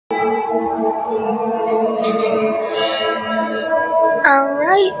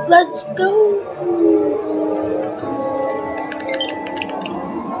Alright, let's go.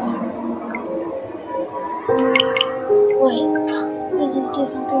 Wait, let me just do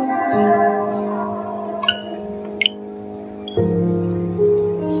something real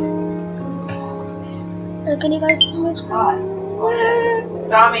quick. Can you guys see my screen?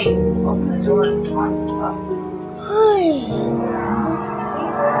 Tommy, open the door and watch the stuff. Hi.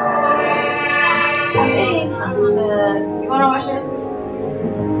 Hey, you wanna watch this?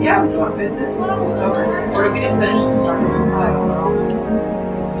 Yeah, we can. Is this one almost over? Or did we just finish the start of this? I don't know.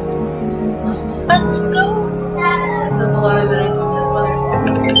 Let's go. This is 11 minutes of this one.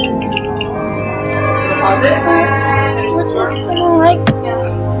 Pause it? We're just gonna like. Yeah,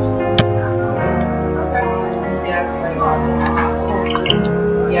 let's just finish this one.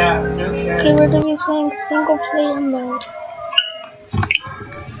 Yeah, no shit. Okay, we're gonna be playing single player mode.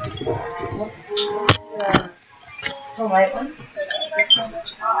 The white one?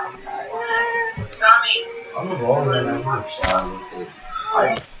 I'm a baller and I'm not shy.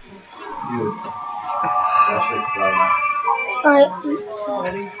 I do. Alright,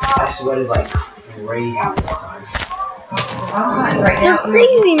 I sweated like crazy this time. I'm fine right now. you're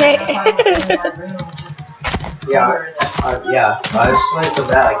crazy, mate. Yeah, I sweated so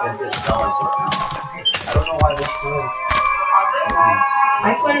bad I couldn't just smell myself. I don't know why this doing.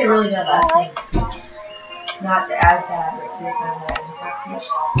 I sweated really bad last night. Not as bad, but this time I had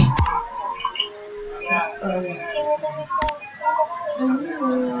intoxication.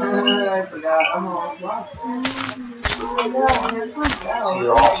 I forgot. I'm all wow. See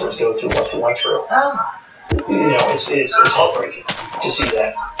your officers go through what they went through. You know, it's heartbreaking to see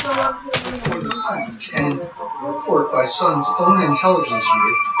that. For the siege, and report by Sun's own intelligence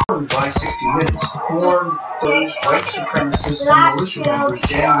unit, confirmed by 60 Minutes, warned those white supremacists and militia members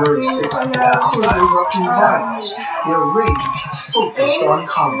January 6th could erupt in violence. Their rage focused on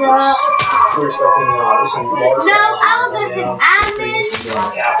Congress. We're expecting some large. No, I was just an admin, so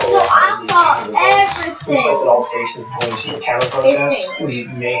I saw everything. Expected altercations between some counter protests. We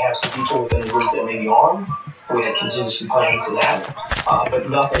may have some people within the group that may be armed. We had contingency planning for that, but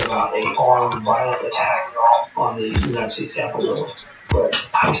nothing about a armed, violent attack on the United States Capitol. But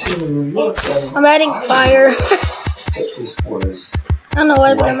I've seen them look. I'm adding fire. This was I don't know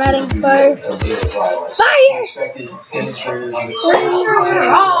why, but I'm adding fire. a bit of violence. Fire! Expected demonstrators would We're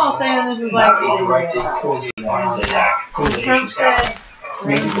all saying this is like not a directed, coordinated armed attack. Coordination scout.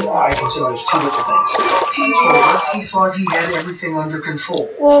 I consider there's two different things. He told us he thought he had everything under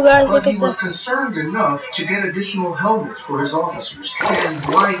control. Well, guys, But look he at was this. concerned enough to get additional helmets for his officers and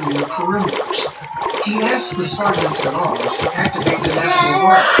widen the perimeters. He asked the sergeants at arms to activate the National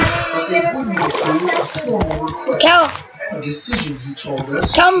Guard, but they wouldn't approve a formal request. Cal, A decision, he told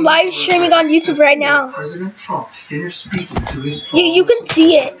us. I'm live streaming on YouTube right now. President Trump finished speaking to his You can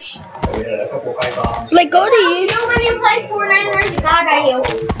see it. We had a couple of pythons. Like, go to You know when you play Fortnite, there's a god at you.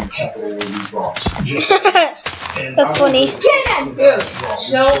 That's funny. Get him! Dude,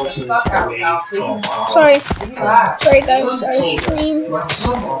 show the fuck out now, please. Sorry. Relax. Sorry, guys. Sun Sorry, told us, stream. while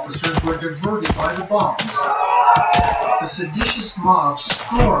some officers were diverted by the bombs, the seditious mob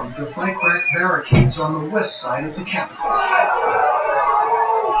stormed the bike rack barricades on the west side of the Capitol.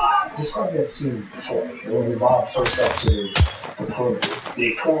 Describe that scene before me. When the mob first got to the perimeter.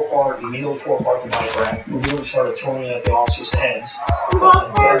 They tore apart, immediately tore apart the bike rack. We really started throwing it at the officers' heads.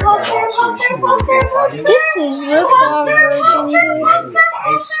 Holster, holster, holster, holster, holster. This is real power.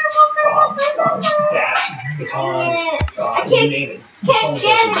 Pipes, bats, batons, you name it. Can't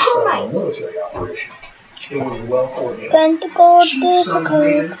get it. Oh A my. military operation. It was well coordinated. Tentacle Chief Sun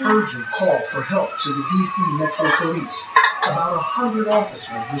made an difficult. urgent call for help to the D.C. Metro Police. About 100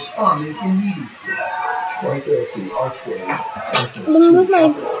 officers responded immediately. Right there at the archway entrance Let me to move the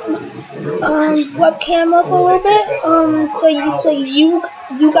my Capitol. webcam up a little bit. So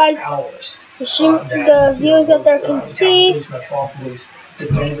you guys, Hours. the viewers out there can see. Metropolis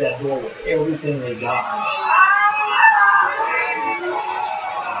defended that door with everything they got.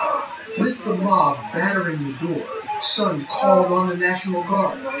 With the mob battering the door, Sun called on the National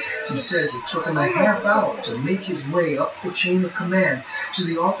Guard. He says it took him a half hour to make his way up the chain of command to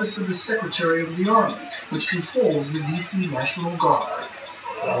the office of the Secretary of the Army, which controls the D.C. National Guard.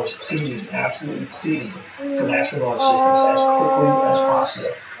 I was pleading, absolutely pleading for National Guard assistance as quickly as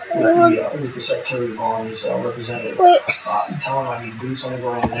possible with the Secretary of Army's representative. Telling him I need boots on the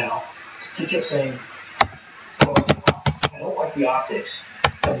ground now. He kept saying, "Look, I don't like the optics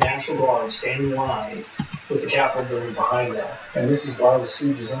of National Guard standing in line with the Capitol building behind them. And this is why the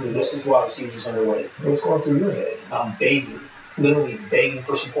siege is underway. This is why the siege is underway. What's going through your head? I'm begging literally begging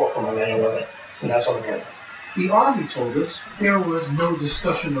for support from our men and women, and that's what I'm hearing. The Army told us there was no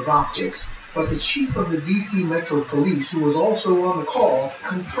discussion of optics, but the chief of the DC Metro Police, who was also on the call,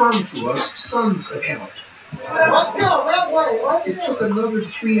 confirmed to us Sun's account. It took another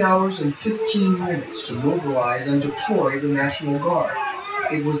 3 hours and 15 minutes to mobilize and deploy the National Guard.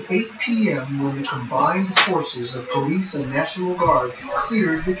 It was 8 p.m. when the combined forces of police and National Guard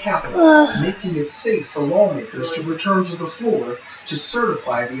cleared the Capitol, making it safe for lawmakers to return to the floor to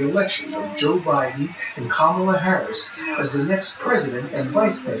certify the election of Joe Biden and Kamala Harris as the next president and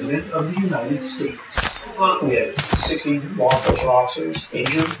vice president of the United States. We had 60 law enforcement officers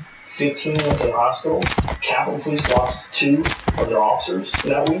injured, 15 went to the hospital. Capitol Police lost 2 of their officers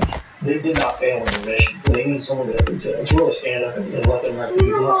that week. They did not fail in their mission. They need someone to really stand up and let them know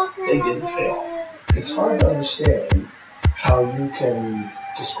people. They didn't fail. It's hard to understand how you can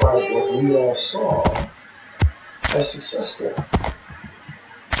describe what we all saw as successful.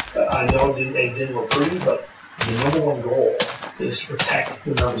 I know it didn't look pretty, but the number one goal is to protect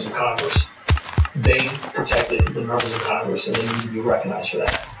the members of Congress. They protected the members of Congress, and they need to be recognized for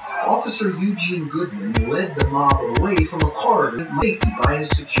that. Officer Eugene Goodman led the mob away from a corridor safety by his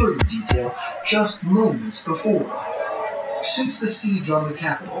security detail just moments before. Since the siege on the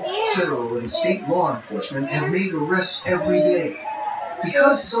Capitol, federal and state law enforcement have made arrests every day.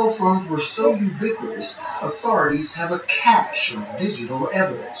 Because cell phones were so ubiquitous, authorities have a cache of digital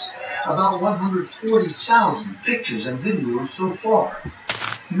evidence, about 140,000 pictures and videos so far.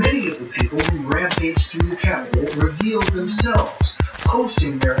 Many of the people who rampaged through the Capitol revealed themselves,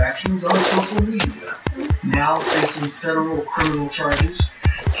 posting their actions on social media. Now facing federal criminal charges,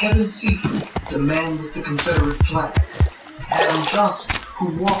 Kevin Seifert, the man with the Confederate flag, Adam Johnson,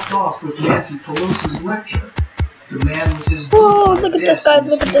 who walked off with Nancy Pelosi's lecture, the man with his look at this, guys,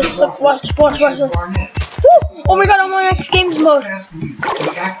 look at this, look, watch. Oh my god, I'm on X Games mode. Last week,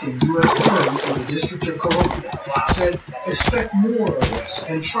 the acting U.S. Attorney for the District of Columbia said, expect more arrests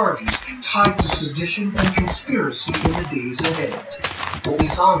and charges tied to sedition and conspiracy in the days ahead. What we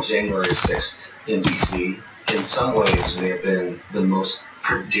saw on January 6th in D.C. in some ways may have been the most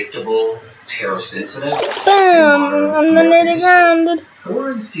predictable terrorist incident. Bam! And then it grounded.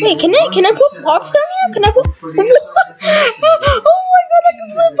 Wait, can I put blocks down here? Can I put? Oh my god, I can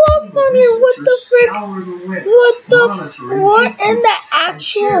put blocks down here. What the frick? What in the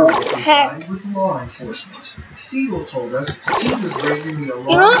actual heck? With law enforcement. Siegel told us he was raising the alarm.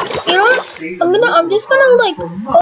 You know what? I'm just gonna like